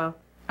altogether.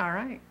 All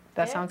right.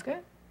 That sounds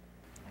good.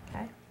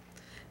 Okay.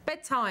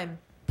 Bedtime.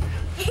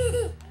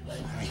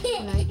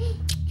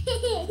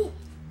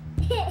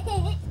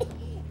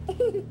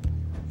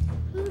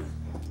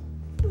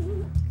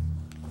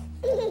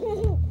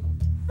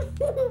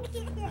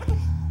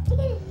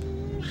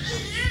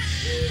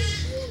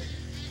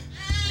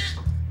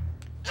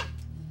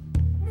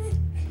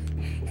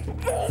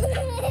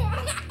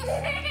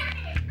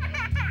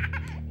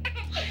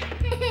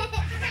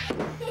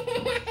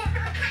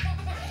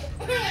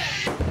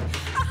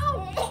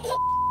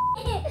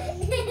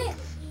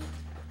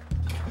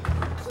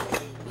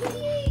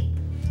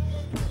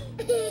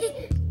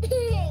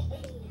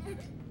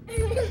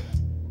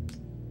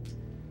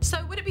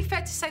 So would it be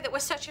fair to say that we're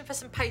searching for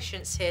some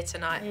patience here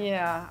tonight?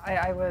 Yeah,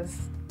 I was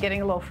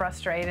getting a little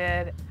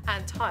frustrated.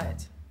 And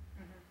tired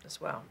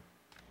as well.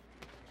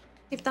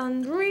 You've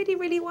done really,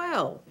 really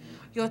well.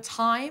 Your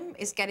time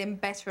is getting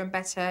better and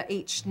better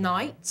each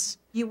night.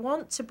 You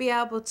want to be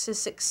able to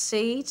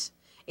succeed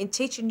in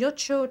teaching your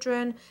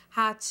children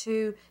how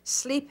to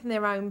sleep in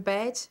their own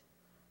bed.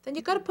 Then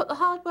you've got to put the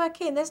hard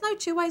work in. There's no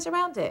two ways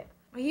around it.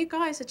 Well, you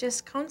guys are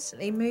just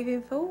constantly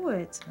moving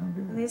forward.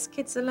 And these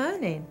kids are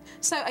learning.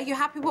 So are you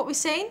happy with what we've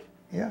seen?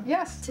 Yeah.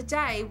 Yes.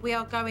 Today, we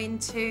are going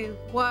to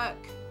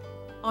work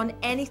on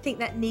anything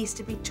that needs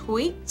to be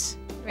tweaked.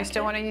 We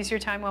still want to use your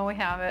time while we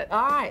have it.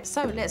 All right,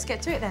 so let's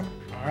get to it then.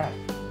 All right.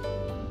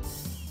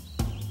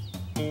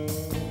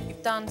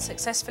 You've done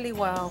successfully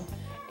well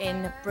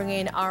in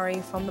bringing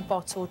Ari from the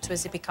bottle to a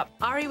sippy cup.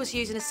 Ari was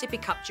using a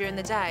sippy cup during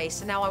the day,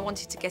 so now I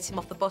wanted to get him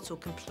off the bottle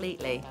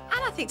completely.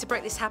 And I think to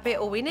break this habit,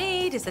 all we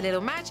need is a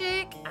little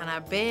magic and a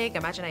big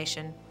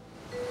imagination.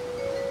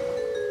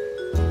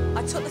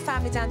 I took the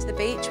family down to the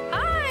beach.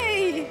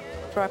 Hi!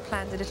 Where I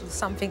planned a little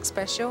something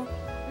special.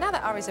 Now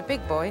that Ari's a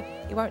big boy,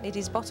 he won't need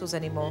his bottles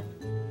anymore.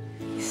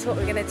 This is what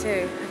we're gonna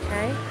do,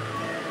 okay?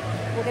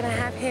 We're gonna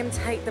have him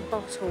take the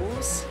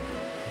bottles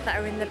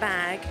that are in the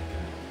bag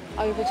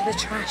over to the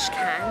trash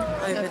can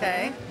over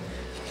there.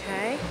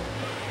 Okay.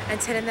 And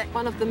tell him that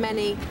one of the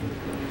many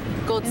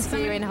gods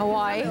here in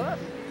Hawaii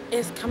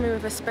is coming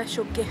with a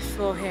special gift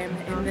for him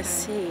in the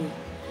sea.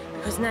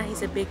 Because now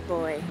he's a big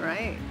boy.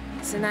 Right.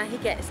 So now he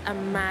gets a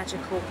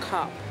magical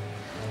cup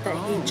that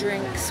he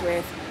drinks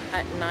with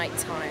at night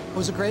time. It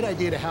was a great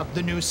idea to have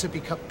the new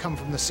sippy cup come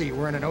from the sea.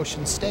 We're in an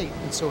ocean state,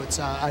 and so it's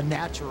a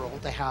natural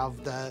to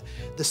have the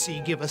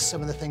sea give us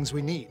some of the things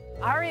we need.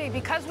 Ari,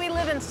 because we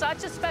live in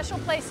such a special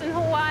place in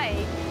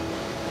Hawaii,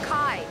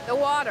 Kai, the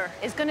water,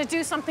 is gonna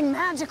do something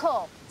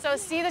magical. So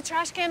see the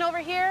trash can over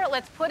here?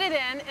 Let's put it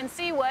in and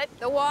see what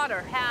the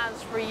water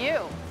has for you.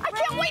 I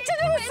can't wait to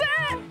do this!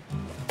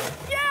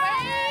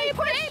 Yay!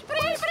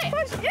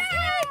 Push! Yay!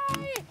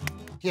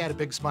 He had a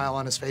big smile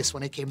on his face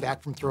when he came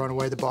back from throwing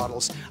away the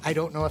bottles. I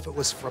don't know if it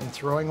was from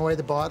throwing away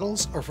the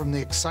bottles or from the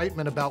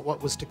excitement about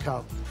what was to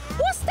come.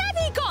 What's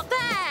Daddy got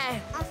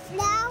there? A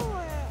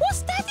flower.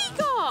 What's Daddy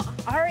got?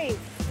 Ari,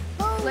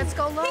 let's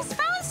go look. He's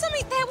found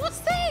something there. What's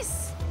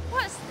this?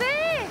 What's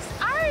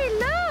this? Ari,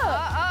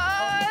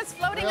 look. It's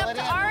floating up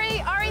to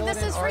Ari. Ari,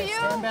 this is for you.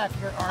 Stand back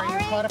here, Ari.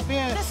 You caught a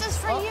fish. This is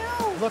for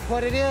you. Look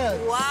what it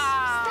is.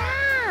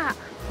 Wow.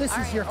 This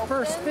is your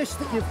first fish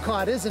that you've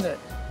caught, isn't it?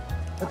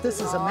 But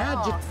this is a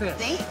magic fish.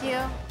 Thank you.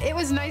 It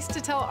was nice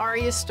to tell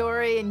Ari a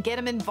story and get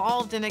him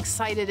involved and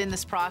excited in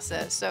this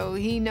process. So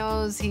he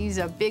knows he's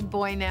a big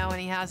boy now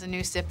and he has a new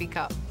sippy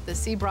cup. The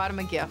sea brought him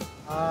a gift.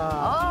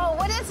 Oh,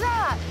 what is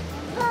that?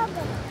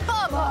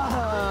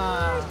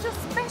 Bubba. It's a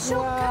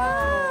special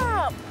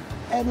cup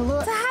And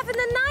look. to have in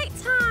the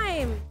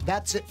nighttime.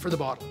 That's it for the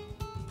bottle.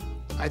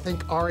 I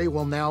think Ari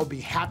will now be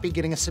happy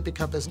getting a sippy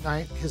cup at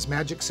night, his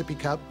magic sippy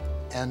cup,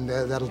 and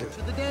that'll do it.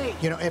 For the day.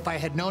 You know, if I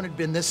had known it'd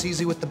been this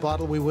easy with the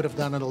bottle, we would have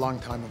done it a long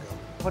time ago.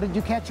 What did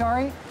you catch,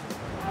 Ari?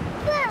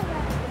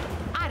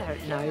 I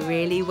don't know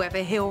really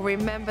whether he'll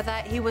remember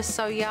that. He was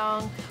so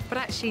young, but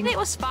actually it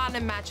was fun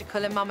and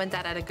magical and Mum and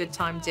Dad had a good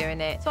time doing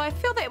it. So I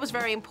feel that it was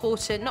very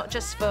important, not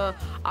just for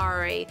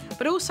Ari,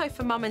 but also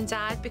for Mum and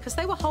Dad because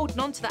they were holding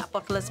on to that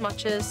bottle as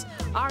much as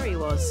Ari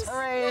was.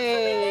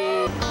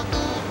 Hooray!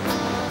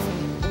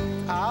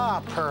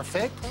 Ah,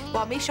 perfect.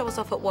 While Misha was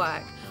off at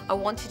work, I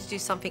wanted to do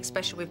something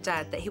special with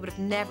Dad that he would have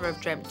never have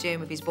dreamt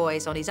doing with his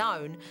boys on his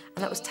own, and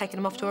that was taking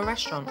them off to a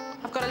restaurant.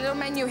 I've got a little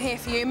menu here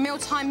for you,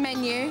 mealtime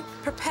menu.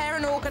 Prepare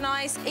and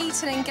organise,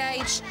 eat and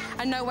engage,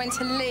 and know when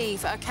to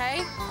leave,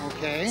 OK?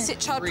 Okay. Sit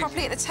child Breezy.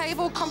 properly at the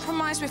table,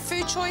 compromise with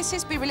food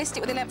choices, be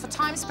realistic with the length of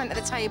time spent at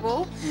the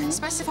table,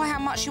 specify how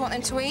much you want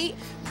them to eat,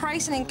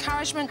 praise and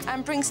encouragement,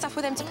 and bring stuff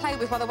with them to play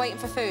with while they're waiting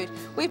for food.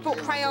 We've brought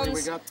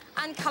crayons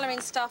and colouring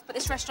stuff, but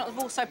this restaurant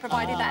has also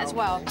provided that as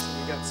well.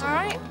 All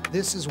right?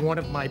 This is one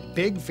of my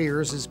big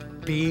fears is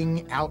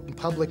being out in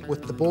public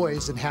with the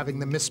boys and having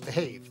them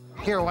misbehave.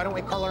 Here, why don't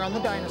we color on the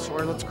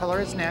dinosaur? Let's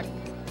color his neck.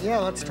 Yeah,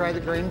 let's try the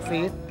green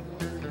feet.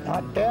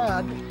 Not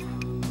bad.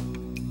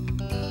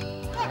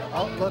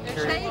 Oh, look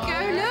here. There you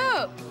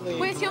go, look.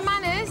 Where's your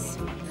manners,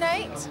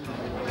 Nate?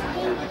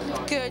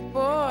 Good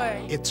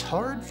boy. It's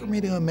hard for me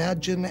to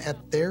imagine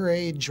at their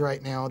age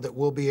right now that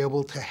we'll be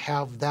able to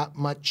have that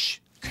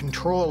much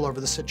control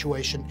over the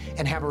situation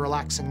and have a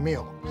relaxing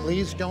meal.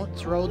 Please don't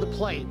throw the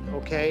plate,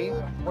 okay?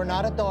 We're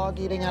not a dog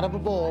eating out of a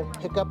bowl.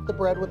 Pick up the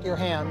bread with your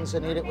hands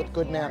and eat it with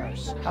good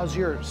manners. How's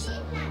yours?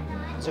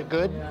 Is it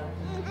good?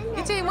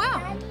 You're doing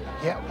well.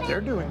 Yeah,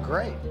 they're doing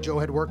great. Joe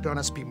had worked on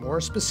us be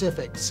more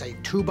specific, say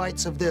 2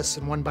 bites of this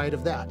and 1 bite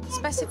of that.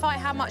 Specify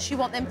how much you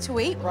want them to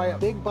eat. Try a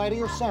big bite of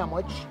your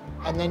sandwich,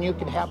 and then you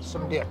can have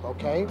some dip,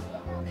 okay?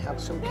 Have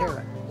some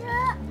carrot.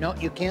 No,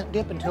 you can't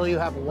dip until you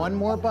have 1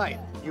 more bite.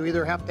 You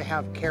either have to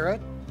have carrot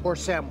or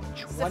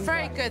sandwich. They're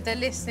very good. They're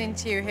listening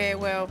to you here,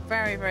 Will.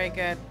 Very, very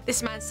good.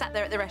 This man sat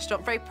there at the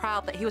restaurant, very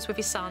proud that he was with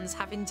his sons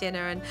having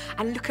dinner,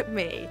 and look at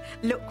me,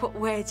 look what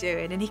we're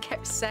doing. And he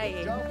kept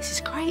saying, this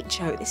is great,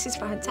 Joe. This is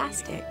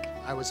fantastic.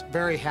 I was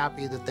very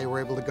happy that they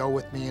were able to go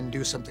with me and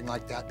do something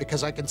like that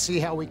because I can see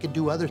how we could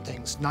do other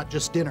things, not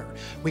just dinner.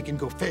 We can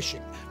go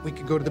fishing. We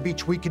could go to the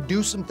beach. We could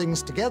do some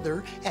things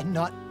together and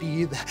not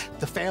be the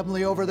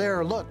family over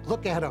there.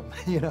 Look at them,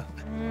 you know.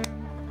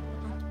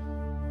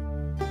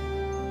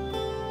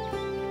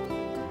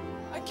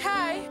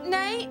 Okay,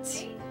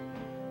 Nate.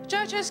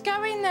 Jojo's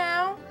going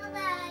now.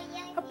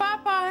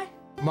 Bye-bye.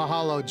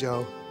 Mahalo,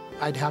 Joe.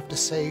 I'd have to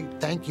say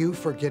thank you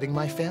for getting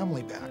my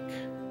family back.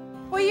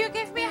 Will you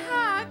give me a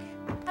hug?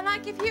 And I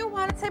give you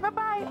one and say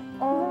bye-bye.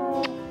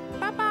 Oh,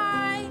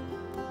 bye-bye.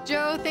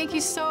 Joe, thank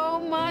you so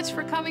much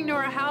for coming to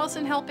our house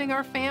and helping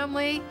our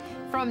family.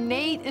 From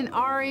Nate and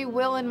Ari,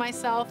 Will, and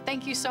myself,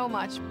 thank you so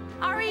much.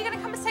 Ari, you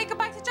gonna come and say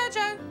goodbye to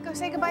Jojo? Go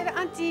say goodbye to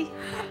Auntie.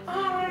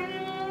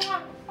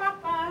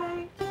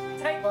 Bye-bye.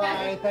 Take Bye,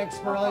 care. thanks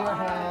for all your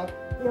help.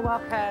 You're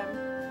welcome.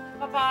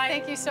 Bye-bye.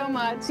 Thank you so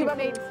much. You've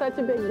made such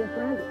a big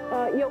difference.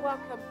 You're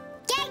welcome.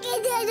 Take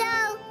it,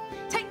 Dodo.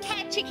 Take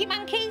care, Cheeky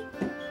Monkey.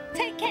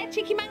 Take care,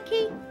 Cheeky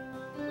Monkey.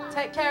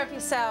 Take care of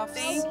yourselves.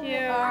 Thank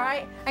you. All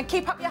right? And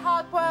keep up your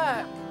hard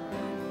work.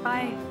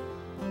 Bye.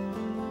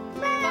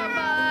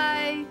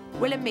 Bye-bye.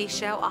 Will and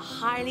Michelle are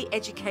highly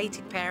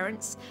educated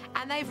parents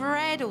and they've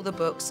read all the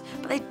books,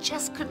 but they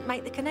just couldn't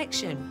make the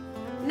connection.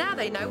 Now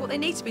they know what they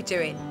need to be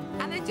doing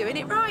and they're doing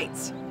it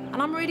right.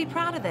 And I'm really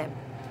proud of them.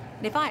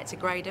 And if I had to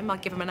grade them,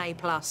 I'd give them an A+.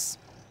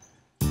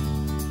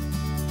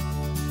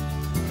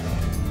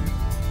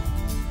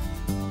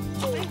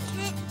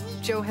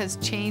 Joe has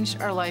changed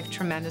our life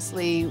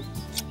tremendously.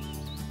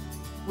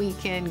 we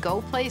can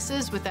go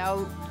places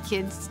without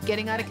kids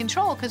getting out of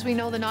control because we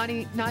know the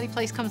naughty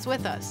place comes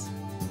with us.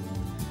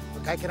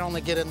 Look, I can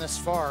only get in this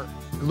far.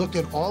 Looked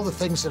at all the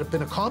things that have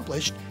been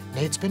accomplished.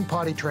 Nate's been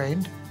potty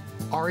trained.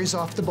 Ari's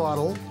off the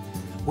bottle.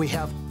 We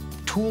have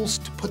tools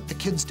to put the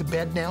kids to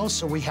bed now,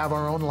 so we have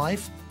our own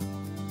life.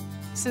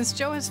 Since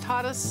Jo has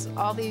taught us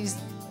all these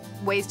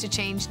ways to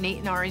change Nate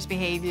and Ari's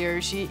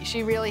behavior,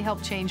 she really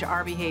helped change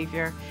our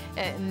behavior,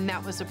 and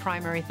that was the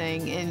primary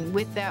thing. And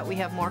with that, we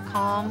have more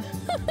calm.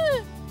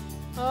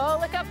 Oh,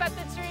 look up at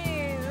the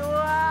trees,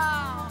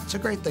 wow. It's a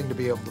great thing to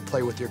be able to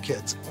play with your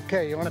kids.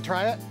 Okay, you want to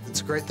try it?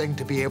 It's a great thing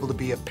to be able to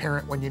be a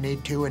parent when you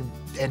need to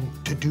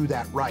and to do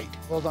that right.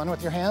 Hold on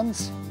with your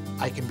hands.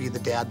 I can be the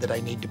dad that I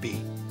need to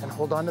be. And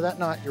hold on to that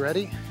knot. You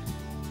ready?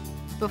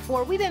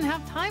 Before, we didn't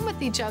have time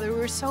with each other. We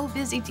were so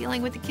busy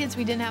dealing with the kids,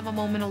 we didn't have a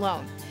moment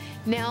alone.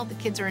 Now the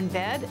kids are in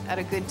bed at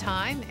a good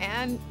time,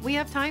 and we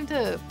have time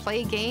to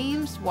play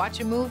games, watch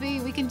a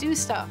movie. We can do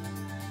stuff.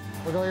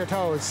 Wiggle your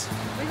toes.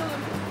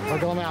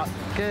 Wiggle them out.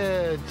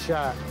 Good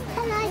shot.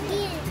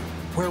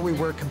 Where we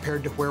were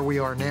compared to where we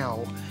are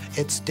now,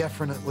 it's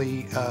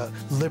definitely a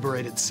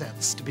liberated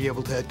sense to be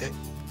able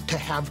to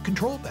have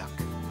control back.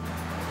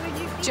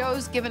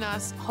 Jo's given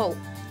us hope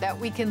that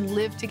we can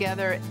live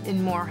together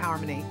in more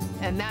harmony,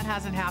 and that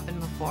hasn't happened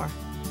before.